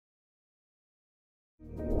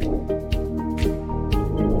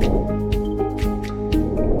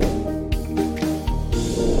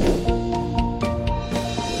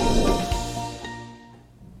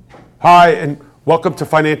Hi, and welcome to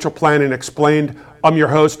Financial Planning Explained. I'm your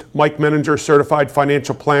host, Mike Menninger, certified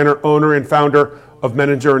financial planner, owner and founder of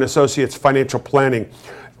Menninger and Associates Financial Planning.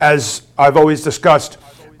 As I've always discussed,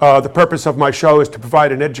 the purpose of my show is to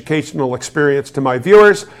provide an educational experience to my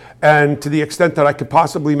viewers, and to the extent that I could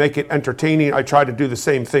possibly make it entertaining, I try to do the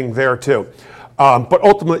same thing there too. But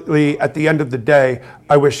ultimately, at the end of the day,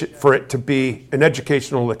 I wish for it to be an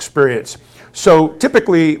educational experience. So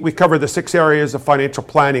typically, we cover the 6 areas of financial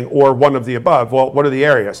planning, or one of the above. Well, what are the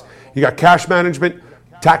areas? You got cash management,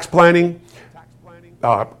 tax planning,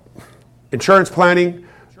 insurance planning,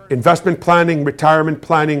 investment planning, retirement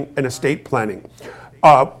planning, and estate planning.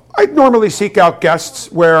 I normally seek out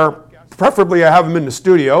guests where, preferably I have them in the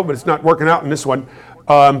studio, but it's not working out in this one.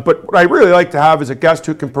 But what I really like to have is a guest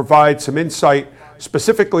who can provide some insight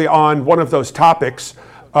specifically on one of those topics.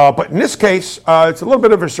 But in this case, it's a little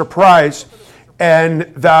bit of a surprise, and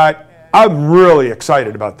that I'm really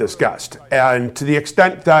excited about this guest. And to the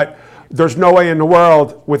extent that there's no way in the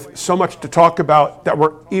world, with so much to talk about, that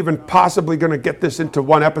we're even possibly going to get this into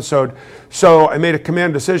one episode. So I made a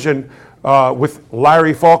command decision with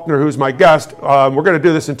Larry Faulkner, who's my guest. We're going to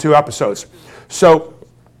do this in 2 episodes. So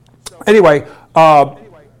anyway,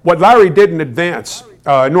 what Larry did in advance,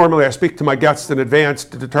 normally I speak to my guests in advance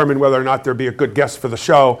to determine whether or not there'd be a good guest for the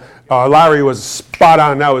show. Larry was spot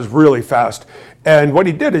on. That was really fast. And what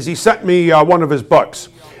he did is he sent me one of his books.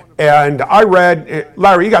 And I read,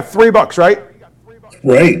 Larry, you got 3 books, right?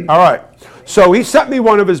 Right. All right. So he sent me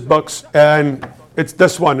one of his books, and it's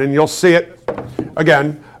this one, and you'll see it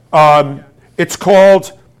again. It's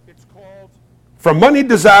called From Money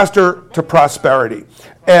Disaster to Prosperity.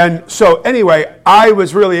 And so anyway, I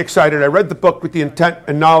was really excited. I read the book with the intent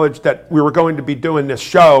and knowledge that we were going to be doing this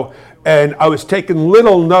show, and I was taking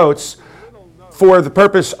little notes for the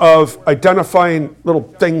purpose of identifying little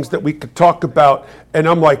things that we could talk about. And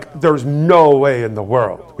I'm like, there's no way in the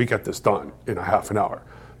world we get this done in a half an hour.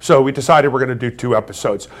 So we decided we're going to do 2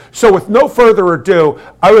 episodes. So with no further ado,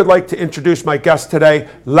 I would like to introduce my guest today,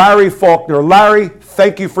 Larry Faulkner. Larry,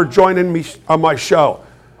 thank you for joining me on my show.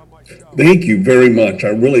 Thank you very much. I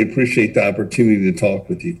really appreciate the opportunity to talk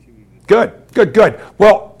with you. Good.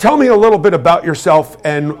 Well, tell me a little bit about yourself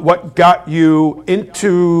and what got you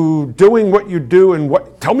into doing what you do, and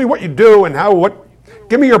tell me what you do and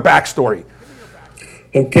give me your backstory.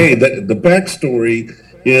 Okay, the backstory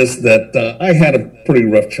is that I had a pretty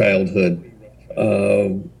rough childhood.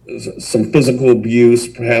 Some physical abuse,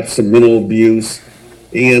 perhaps some mental abuse,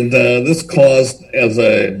 and this caused, as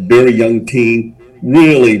a very young teen,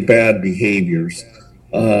 really bad behaviors.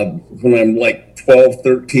 When I'm like 12,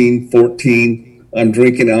 13, 14, I'm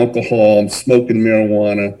drinking alcohol, I'm smoking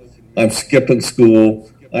marijuana, I'm skipping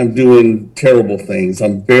school, I'm doing terrible things.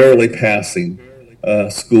 I'm barely passing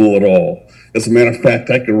school at all. As a matter of fact,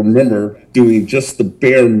 I can remember doing just the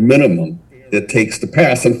bare minimum it takes to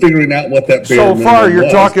pass and figuring out what that bare minimum was. So far,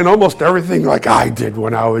 you're talking almost everything like I did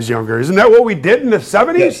when I was younger. Isn't that what we did in the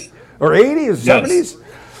 70s? Yes. Or 80s, Yes. 70s?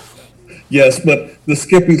 Yes, but the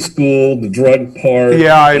skipping school, the drug part,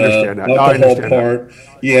 yeah, I understand that. alcohol part,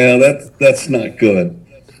 yeah, that's not good.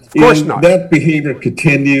 Of course not. That behavior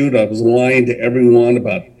continued. I was lying to everyone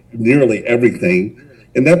about nearly everything,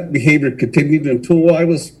 and that behavior continued until I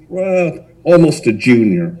was almost a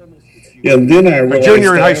junior. And then I realized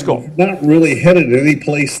junior in high school. I'm not really headed any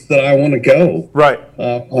place that I want to go. Right.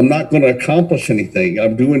 I'm not going to accomplish anything.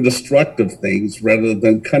 I'm doing destructive things rather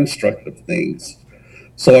than constructive things.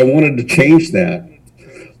 So I wanted to change that.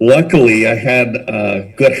 Luckily, I had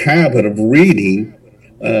a good habit of reading,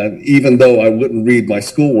 even though I wouldn't read my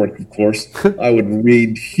schoolwork, of course. I would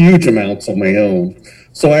read huge amounts on my own.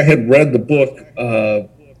 So I had read the book,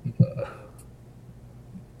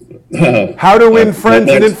 How to Win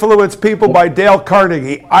Friends and Influence People by Dale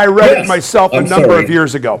Carnegie. I read it myself a number of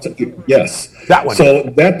years ago. Yes. That one. So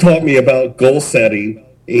that taught me about goal setting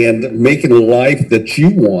and making a life that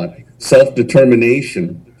you want.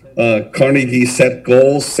 Self-determination. Carnegie set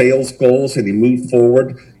goals, sales goals, and he moved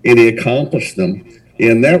forward and he accomplished them.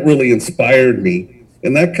 And that really inspired me.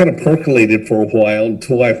 And that kind of percolated for a while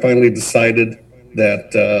until I finally decided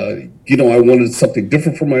that, I wanted something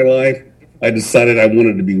different for my life. I decided I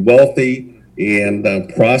wanted to be wealthy and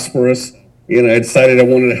prosperous. And I decided I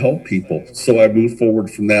wanted to help people. So I moved forward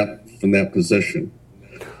from that position.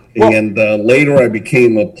 Well, and later I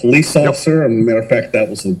became a police officer. As a matter of fact, that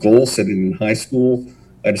was the goal sitting in high school.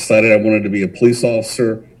 I decided I wanted to be a police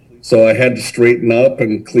officer. So I had to straighten up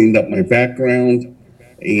and cleaned up my background.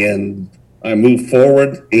 And I moved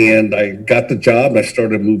forward and I got the job. I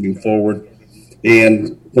started moving forward.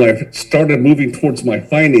 And when I started moving towards my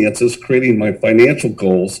finances, creating my financial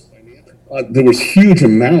goals, there was huge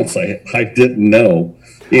amounts I didn't know.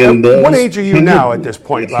 And what age are you now at this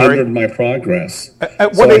point, Larry? It hindered my progress.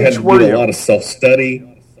 At what age were you? I had to do a lot of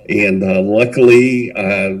self-study, and luckily,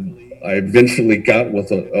 I eventually got with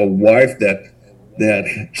a wife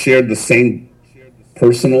that shared the same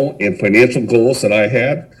personal and financial goals that I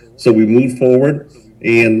had. So we moved forward,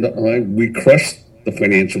 and we crushed the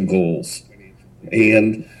financial goals.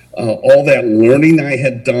 And all that learning I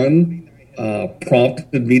had done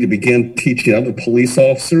prompted me to begin teaching other police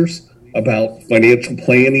officers about financial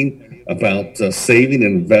planning, about saving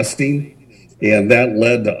and investing. And that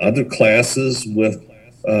led to other classes with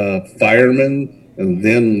firemen, and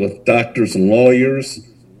then with doctors and lawyers.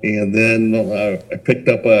 And then I picked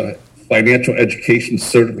up a financial education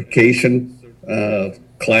certification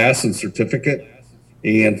class and certificate.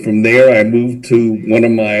 And from there, I moved to one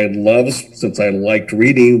of my loves, since I liked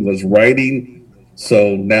reading, was writing.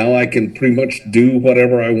 So now I can pretty much do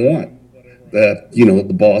whatever I want that,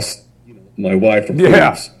 the boss, my wife,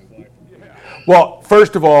 approves. Yeah. Well,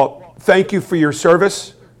 first of all, thank you for your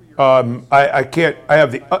service. I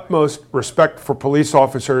have the utmost respect for police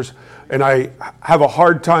officers, and I have a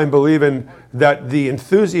hard time believing that the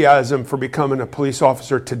enthusiasm for becoming a police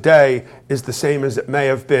officer today is the same as it may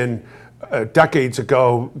have been decades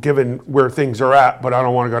ago, given where things are at, but I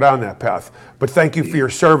don't want to go down that path. But thank you for your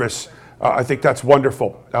service. I think that's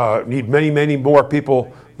wonderful. Need many, many more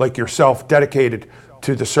people like yourself dedicated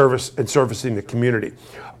to the service and servicing the community.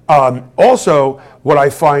 Also, what I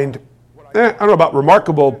find, I don't know about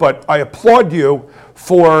remarkable, but I applaud you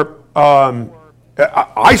for,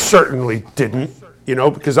 I certainly didn't,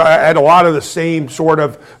 because I had a lot of the same sort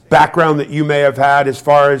of background that you may have had as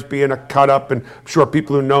far as being a cut up, and I'm sure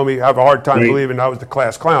people who know me have a hard time believing I was the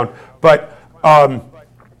class clown. But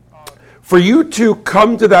for you to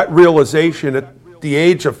come to that realization at the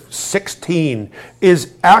age of 16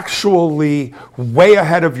 is actually way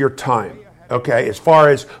ahead of your time, okay? As far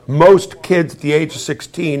as most kids at the age of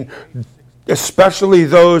 16, especially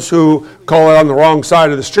those who call it on the wrong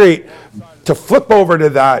side of the street, to flip over to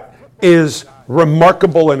that is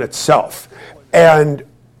remarkable in itself. And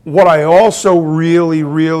what I also really,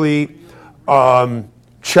 really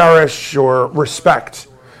cherish or respect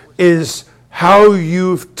is how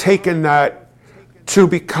you've taken that to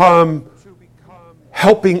become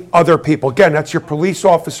helping other people. Again, that's your police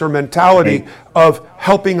officer mentality of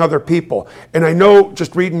helping other people. And I know,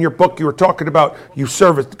 just reading your book, you were talking about you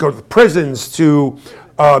go to the prisons, you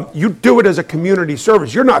do it as a community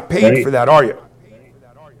service. You're not paid for that, are you?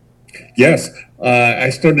 Yes. I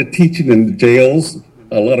started teaching in the jails.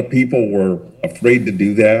 A lot of people were afraid to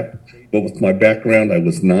do that, but with my background, I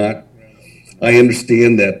was not. I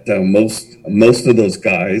understand that most of those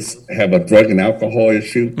guys have a drug and alcohol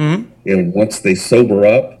issue, and once they sober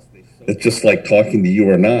up, it's just like talking to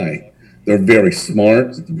you and I. They're very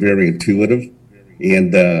smart, very intuitive,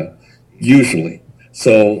 and usually.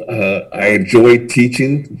 So I enjoyed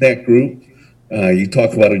teaching that group. You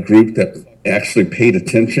talk about a group that actually paid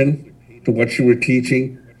attention to what you were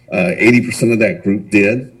teaching. 80% of that group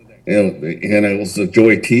did, and it was a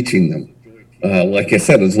joy teaching them. Like I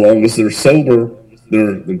said, as long as they're sober,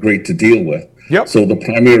 they're great to deal with. Yep. So the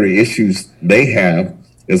primary issues they have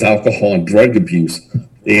is alcohol and drug abuse.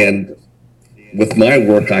 And with my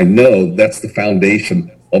work, I know that's the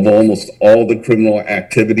foundation of almost all the criminal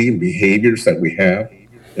activity and behaviors that we have.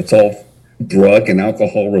 It's all drug and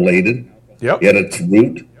alcohol related at its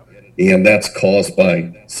root, and that's caused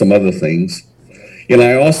by some other things. And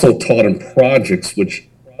I also taught in projects, which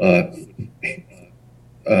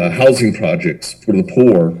housing projects for the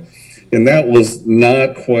poor, and that was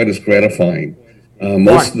not quite as gratifying.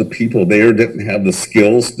 Most of the people there didn't have the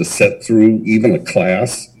skills to sit through even a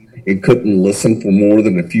class and couldn't listen for more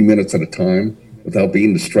than a few minutes at a time without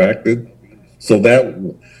being distracted. So that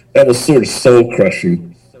was sort of soul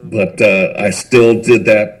crushing, but I still did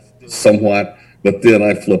that somewhat, but then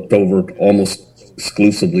I flipped over almost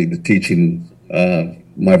exclusively to teaching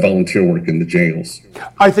my volunteer work in the jails.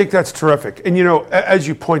 I think that's terrific. And as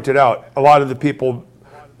you pointed out, a lot of the people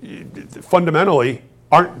fundamentally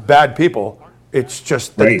aren't bad people. It's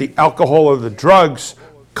just that the alcohol or the drugs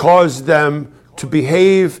cause them to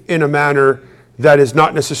behave in a manner that is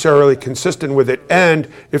not necessarily consistent with it. And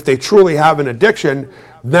if they truly have an addiction,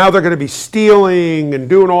 now they're going to be stealing and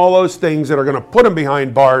doing all those things that are going to put them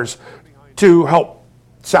behind bars to help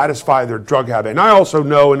satisfy their drug habit. And I also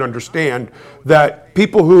know and understand that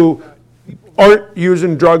people who aren't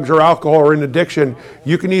using drugs or alcohol or in addiction,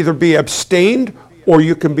 you can either be abstained or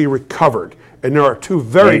you can be recovered. And there are two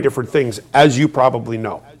very Right. different things, as you probably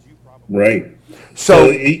know. Right.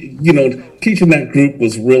 So, Teaching that group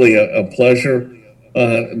was really a pleasure.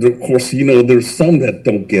 Of course, there's some that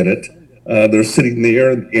don't get it. They're sitting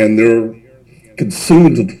there and they're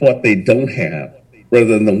consumed with what they don't have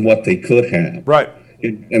rather than what they could have. right.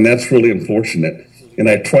 And that's really unfortunate. And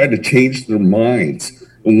I try to change their minds.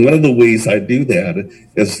 And one of the ways I do that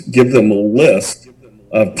is give them a list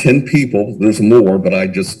of 10 people. There's more, but I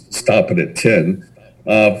just stop it at 10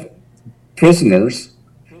 of prisoners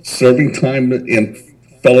serving time in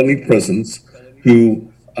felony prisons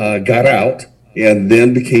who got out and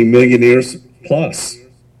then became millionaires plus.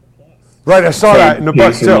 Right, I saw that in the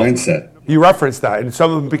book Change too. their mindset. You referenced that, and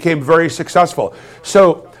some of them became very successful.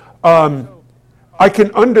 So I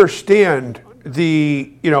can understand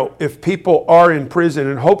if people are in prison,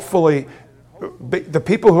 and hopefully the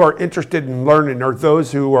people who are interested in learning are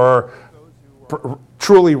those who are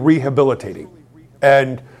truly rehabilitating.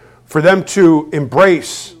 And for them to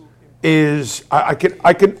embrace I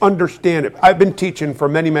can understand it. I've been teaching for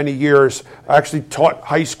many, many years. I actually taught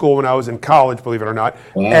high school when I was in college, believe it or not.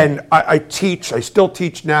 Wow. And I still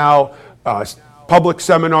teach now, public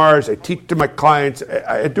seminars. I teach to my clients.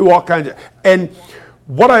 I do all kinds of, and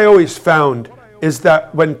what I always found is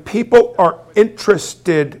that when people are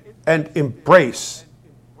interested and embrace,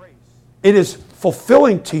 it is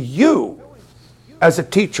fulfilling to you as a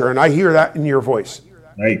teacher, and I hear that in your voice.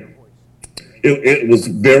 Right. It was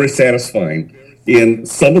very satisfying. And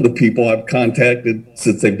some of the people I've contacted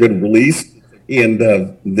since they've been released, and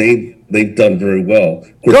they've done very well.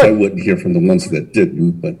 Of course, Good. I wouldn't hear from the ones that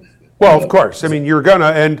didn't, but Well, of course. I mean, you're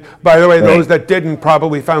gonna, and by the way, those Right. that didn't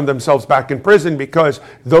probably found themselves back in prison because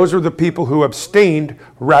those are the people who abstained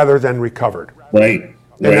rather than recovered. right.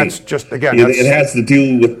 And that's just, again, It has to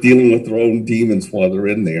do with dealing with their own demons while they're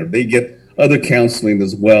in there. They get other counseling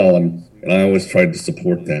as well, and I always tried to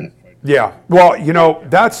support that. Yeah. Well,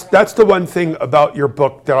 that's the one thing about your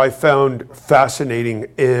book that I found fascinating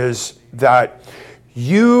is that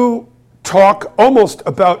you talk almost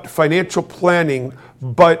about financial planning,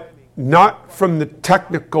 but not from the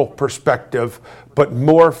technical perspective, but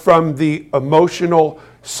more from the emotional,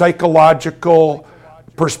 psychological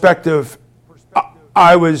perspective.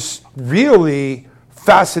 I was really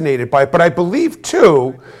fascinated by it, but I believe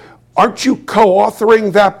too, aren't you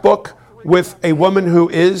co-authoring that book with a woman who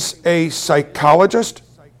is a psychologist?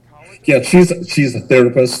 Yeah, she's a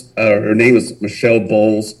therapist. Her name is Michelle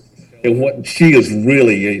Bowles, and she is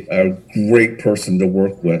really a great person to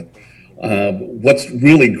work with. What's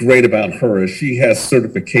really great about her is she has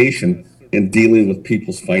certification in dealing with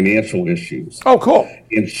people's financial issues. Oh, cool.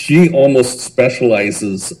 And she almost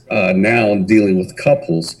specializes now in dealing with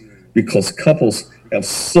couples because couples have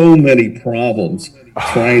so many problems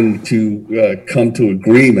trying to come to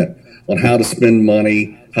agreement on how to spend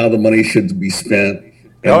money, how the money should be spent.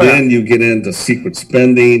 And then you get into secret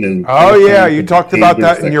spending and You talked about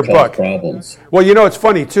that in your book. Problems. Well, it's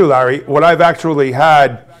funny too, Larry. What I've actually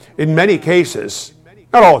had in many cases,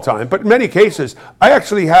 not all the time, but in many cases, I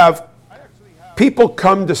actually have people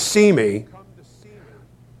come to see me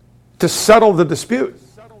to settle the dispute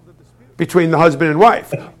between the husband and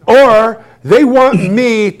wife. Or they want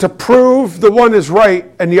me to prove the one is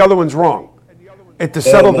right and the other one's wrong and to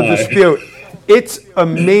settle the dispute. It's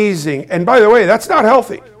amazing. And by the way, that's not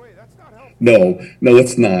healthy. No,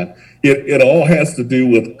 it's not. It all has to do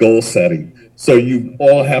with goal setting. So you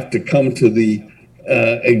all have to come to the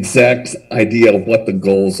exact idea of what the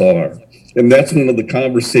goals are. And that's one of the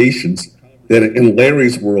conversations that in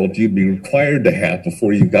Larry's world you'd be required to have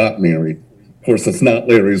before you got married. Of course, it's not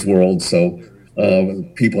Larry's world, so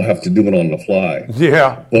people have to do it on the fly.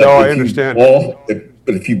 Yeah, But I understand.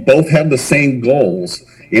 But if you both have the same goals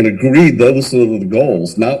and agree those are the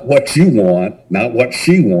goals, not what you want, not what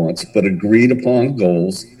she wants, but agreed upon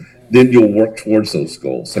goals, then you'll work towards those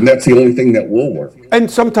goals. And that's the only thing that will work. And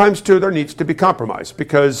sometimes, too, there needs to be compromise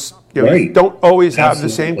because you Right. don't always have the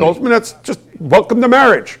same Absolutely. goals. I mean, that's just welcome to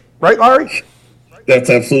marriage. Right, Larry? That's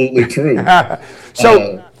absolutely true.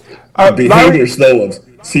 So, Behaviors, though, of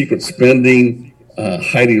secret spending,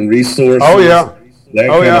 hiding resources. Oh, yeah. That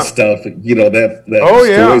Oh, kind yeah. of stuff, that Oh,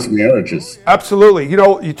 yeah. destroys marriages. Absolutely.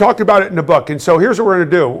 You talked about it in the book. And so here's what we're going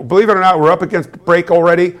to do. Believe it or not, we're up against break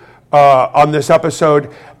already on this episode.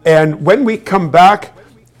 And when we come back,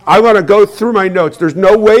 I'm going to go through my notes. There's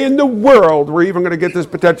no way in the world we're even going to get this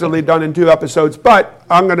potentially done in 2 episodes, but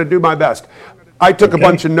I'm going to do my best. I took a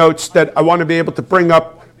bunch of notes that I want to be able to bring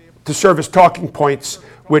up to serve as talking points,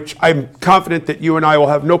 which I'm confident that you and I will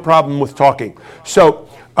have no problem with talking. So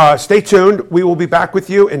stay tuned. We will be back with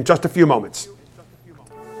you in just a few moments.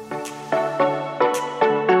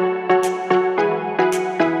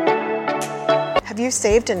 you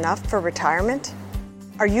saved enough for retirement?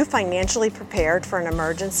 Are you financially prepared for an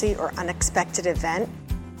emergency or unexpected event?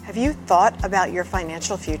 Have you thought about your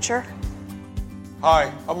financial future?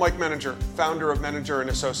 Hi, I'm Mike Menninger, founder of Menninger &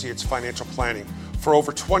 Associates Financial Planning. For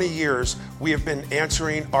over 20 years, we have been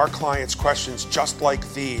answering our clients' questions just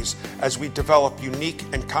like these as we develop unique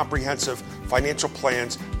and comprehensive financial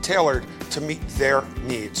plans tailored to meet their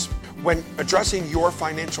needs. When addressing your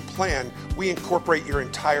financial plan, we incorporate your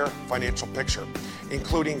entire financial picture,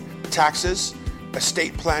 including taxes,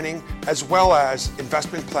 estate planning, as well as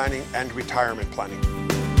investment planning and retirement planning.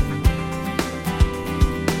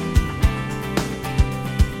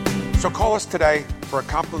 So call us today for a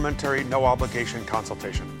complimentary, no-obligation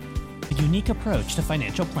consultation. A unique approach to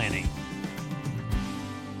financial planning.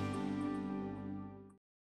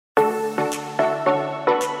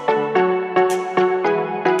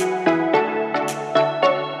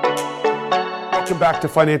 Welcome back to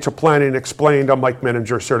Financial Planning Explained. I'm Mike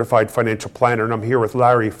Menninger, certified financial planner, and I'm here with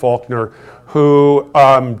Larry Faulkner, who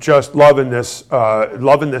just loving this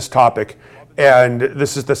topic. And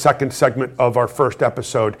this is the second segment of our first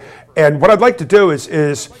episode. And what I'd like to do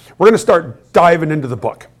is we're going to start diving into the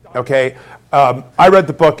book, okay? I read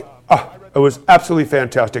the book. It was absolutely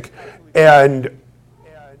fantastic. And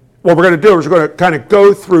what we're going to do is we're going to kind of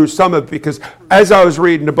go through some of it, because as I was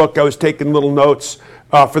reading the book, I was taking little notes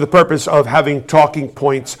for the purpose of having talking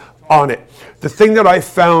points on it. The thing that I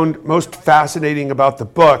found most fascinating about the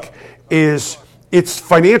book is it's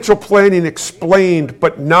financial planning explained,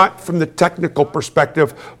 but not from the technical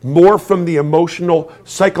perspective, more from the emotional,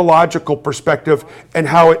 psychological perspective, and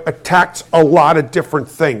how it attacks a lot of different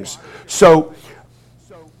things. So,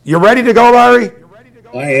 you ready to go, Larry?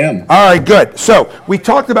 I am. All right, good. So you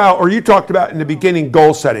talked about in the beginning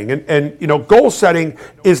goal setting, and you know, goal setting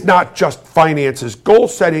is not just finances. Goal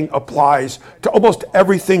setting applies to almost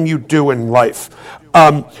everything you do in life.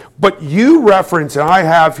 But you reference, and I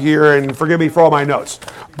have here, and forgive me for all my notes,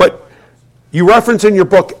 but you reference in your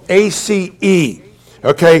book ACE,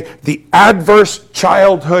 okay, the Adverse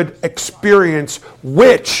Childhood Experience,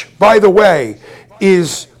 which, by the way,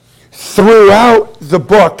 is throughout the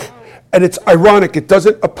book. And it's ironic, it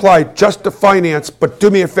doesn't apply just to finance, but do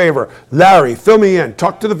me a favor. Larry, fill me in.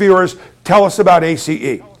 Talk to the viewers. Tell us about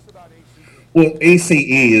ACE. Well, ACE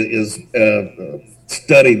is a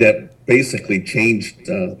study that basically changed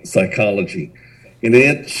psychology. And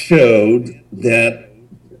it showed that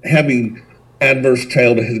having adverse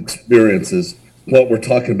childhood experiences, what we're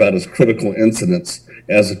talking about is critical incidents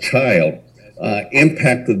as a child,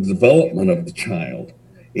 impacted the development of the child.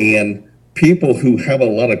 And people who have a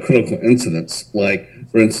lot of critical incidents, like,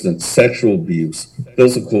 for instance, sexual abuse,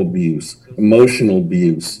 physical abuse, emotional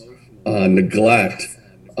abuse, neglect,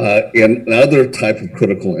 and other type of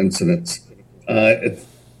critical incidents, it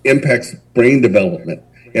impacts brain development.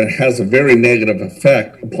 And it has a very negative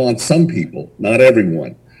effect upon some people, not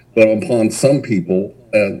everyone, but upon some people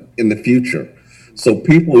in the future. So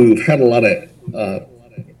people who've had a lot of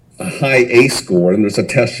a high ACE score, and there's a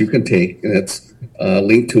test you can take, and it's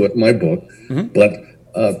linked to it in my book. Mm-hmm.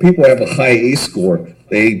 But people have a high ACE score.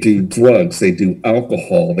 They do drugs, they do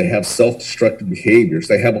alcohol, they have self-destructive behaviors,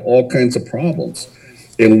 they have all kinds of problems.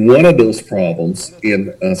 And one of those problems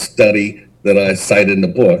in a study that I cite in the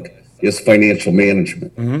book is financial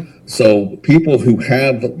management. Mm-hmm. So people who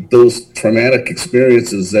have those traumatic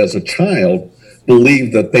experiences as a child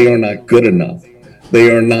believe that they are not good enough.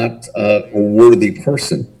 They are not a worthy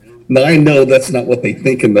person. Now, I know that's not what they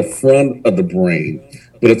think in the front of the brain,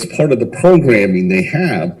 but it's part of the programming they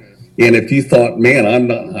have. And if you thought, man,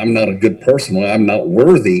 I'm not a good person, or I'm not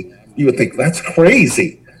worthy, you would think that's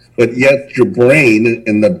crazy. But yet your brain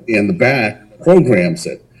in the back programs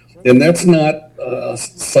it. And that's not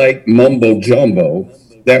psych mumbo jumbo.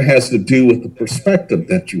 That has to do with the perspective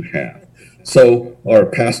that you have. So our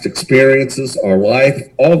past experiences, our life,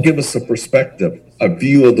 all give us a perspective, a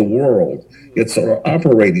view of the world. It's our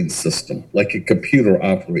operating system, like a computer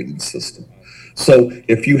operating system. So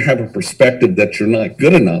if you have a perspective that you're not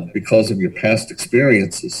good enough because of your past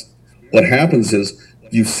experiences, what happens is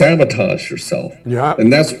you sabotage yourself. Yeah.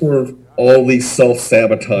 And that's where all these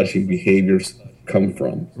self-sabotaging behaviors come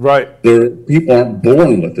from. Right. People aren't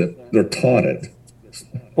born with it, they're taught it.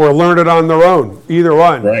 Or learn it on their own, either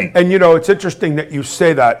one. Right. And you know, it's interesting that you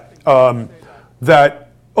say that,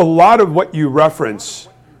 that a lot of what you reference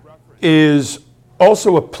is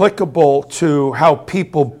also applicable to how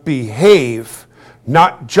people behave,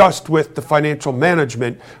 not just with the financial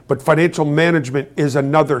management, but financial management is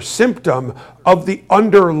another symptom of the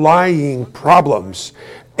underlying problems.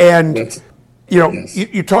 And you know, yes.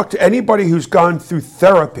 you talk to anybody who's gone through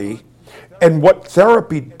therapy, And what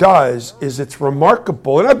therapy does is it's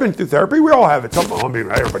remarkable. And I've been through therapy. We all have it. I mean,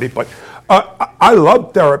 not everybody, but I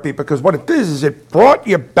love therapy because what it does is it brought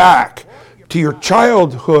you back to your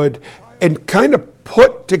childhood and kind of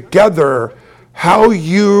put together how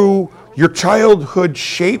your childhood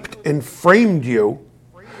shaped and framed you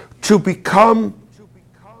to become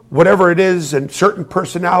whatever it is and certain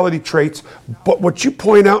personality traits. But what you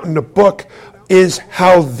point out in the book is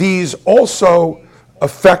how these also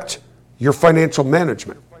affect your financial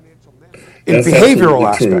management in behavioral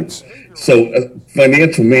aspects. True. So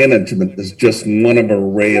financial management is just one of an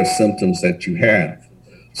array of symptoms that you have.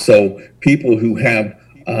 So people who have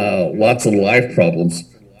lots of life problems,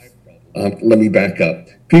 let me back up.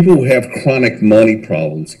 People who have chronic money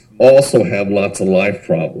problems also have lots of life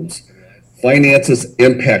problems. Finances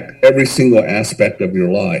impact every single aspect of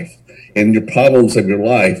your life, and your problems of your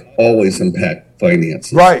life always impact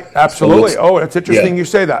finances. Right, absolutely. So that's interesting you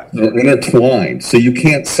say that. They're intertwined. So you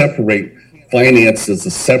can't separate finance as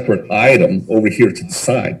a separate item over here to the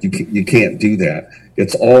side. You can't do that.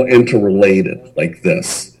 It's all interrelated like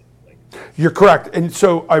this. You're correct. And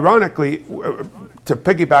so ironically, to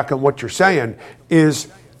piggyback on what you're saying, is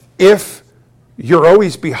if you're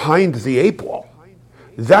always behind the eight ball,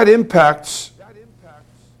 that impacts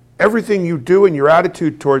everything you do and your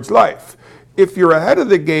attitude towards life. If you're ahead of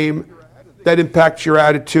the game, that impacts your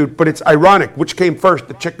attitude. But it's ironic, which came first,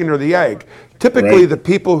 the chicken or the egg? Typically, the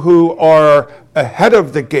people who are ahead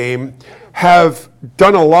of the game have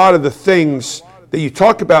done a lot of the things that you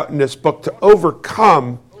talk about in this book to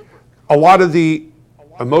overcome a lot of the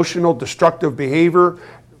emotional destructive behavior,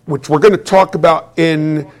 which we're going to talk about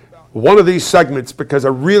in one of these segments because I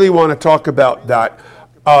really want to talk about that.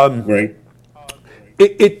 Right.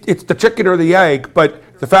 It's the chicken or the egg,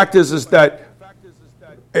 but the fact is that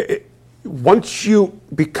once you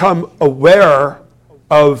become aware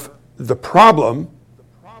of the problem,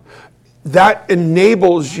 that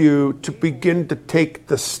enables you to begin to take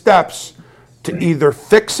the steps to either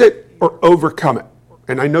fix it or overcome it.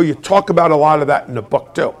 And I know you talk about a lot of that in the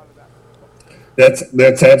book too.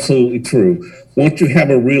 That's absolutely true. Once you have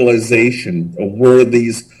a realization of where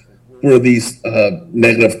these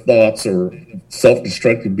negative thoughts or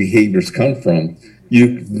self-destructive behaviors come from,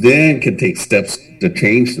 you then can take steps to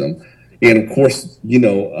change them. And of course,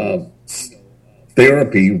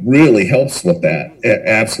 therapy really helps with that. It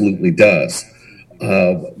absolutely does.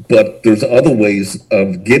 But there's other ways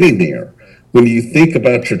of getting there. When you think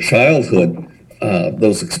about your childhood,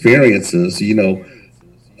 those experiences,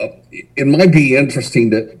 it might be interesting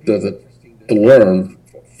to learn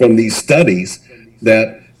from these studies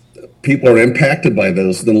that people are impacted by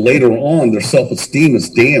those. Then later on, their self-esteem is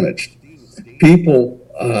damaged. People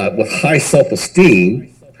with high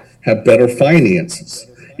self-esteem have better finances.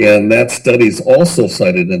 And that study is also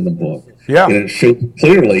cited in the book. Yeah. And it shows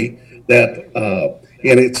clearly that,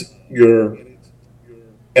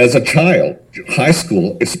 as a child, high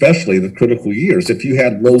school, especially the critical years, if you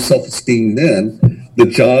had low self-esteem then, the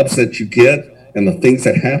jobs that you get and the things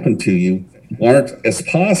that happen to you aren't as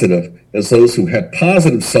positive as those who had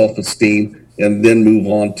positive self-esteem and then move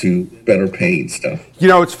on to better paying stuff.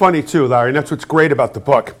 It's funny too, Larry, and that's what's great about the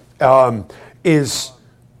book, is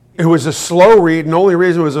it was a slow read, and the only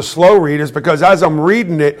reason it was a slow read is because as I'm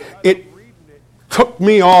reading it, it took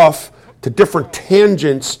me off to different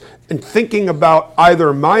tangents and thinking about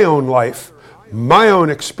either my own life, my own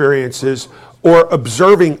experiences, or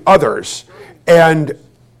observing others. And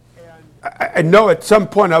I know at some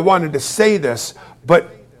point I wanted to say this,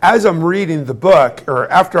 but as I'm reading the book, or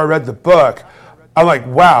after I read the book, I'm like,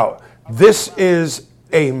 wow, this is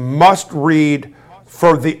a must-read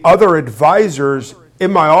for the other advisors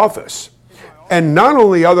in my office. And not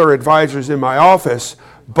only other advisors in my office,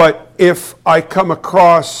 but if I come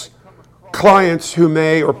across clients who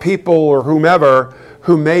may, or people or whomever,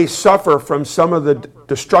 who may suffer from some of the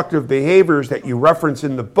destructive behaviors that you reference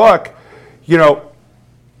in the book,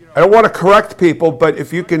 I don't want to correct people, but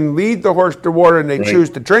if you can lead the horse to water and they choose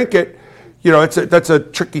to drink it, that's a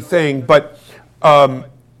tricky thing. But we're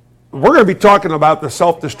going to be talking about the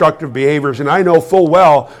self-destructive behaviors, and I know full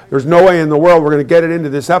well there's no way in the world we're going to get it into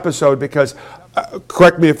this episode because,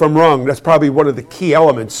 correct me if I'm wrong, that's probably one of the key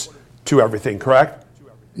elements to everything, correct?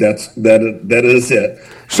 That is it.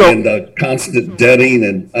 So, and constant debting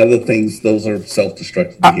and other things, those are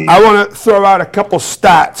self-destructive behaviors. I want to throw out a couple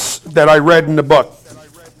stats that I read in the book.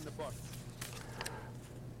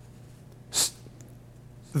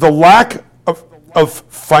 The lack of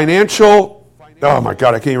financial, oh my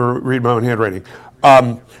God, I can't even read my own handwriting.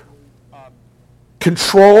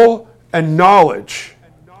 Control and knowledge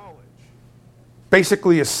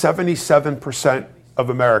basically is 77% of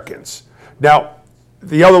Americans. Now,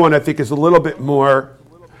 the other one I think is a little bit more.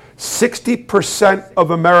 60%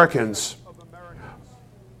 of Americans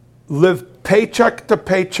live paycheck to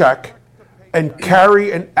paycheck and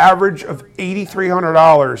carry an average of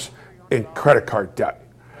 $8,300 in credit card debt.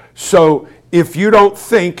 So if you don't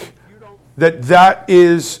think that that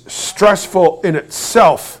is stressful in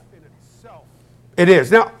itself, it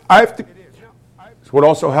is. Now, what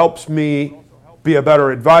also helps me be a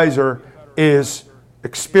better advisor is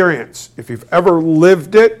experience. If you've ever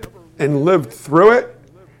lived it and lived through it,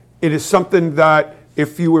 it is something that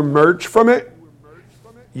if you emerge from it,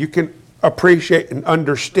 you can appreciate and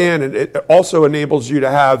understand, and it also enables you to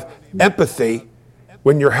have empathy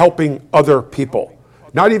when you're helping other people,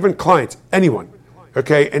 not even clients, anyone,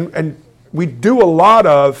 okay? And we do a lot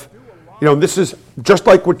of, this is just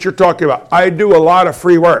like what you're talking about. I do a lot of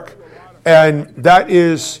free work, and that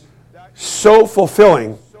is so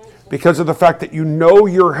fulfilling because of the fact that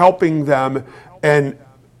you're helping them, and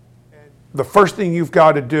the first thing you've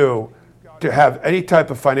got to do to have any type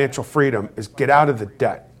of financial freedom is get out of the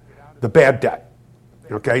debt, the bad debt.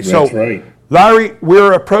 Okay, that's right. Larry,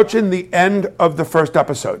 we're approaching the end of the first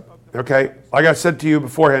episode. Okay, like I said to you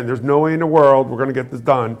beforehand, there's no way in the world we're going to get this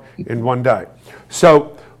done in one day.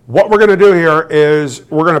 So what we're going to do here is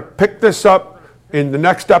we're going to pick this up in the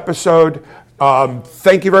next episode.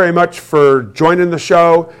 Thank you very much for joining the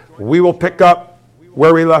show. We will pick up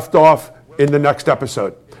where we left off in the next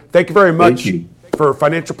episode. Thank you very much for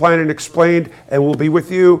Financial Planning Explained, and we'll be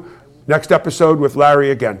with you next episode with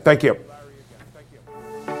Larry again. Thank you.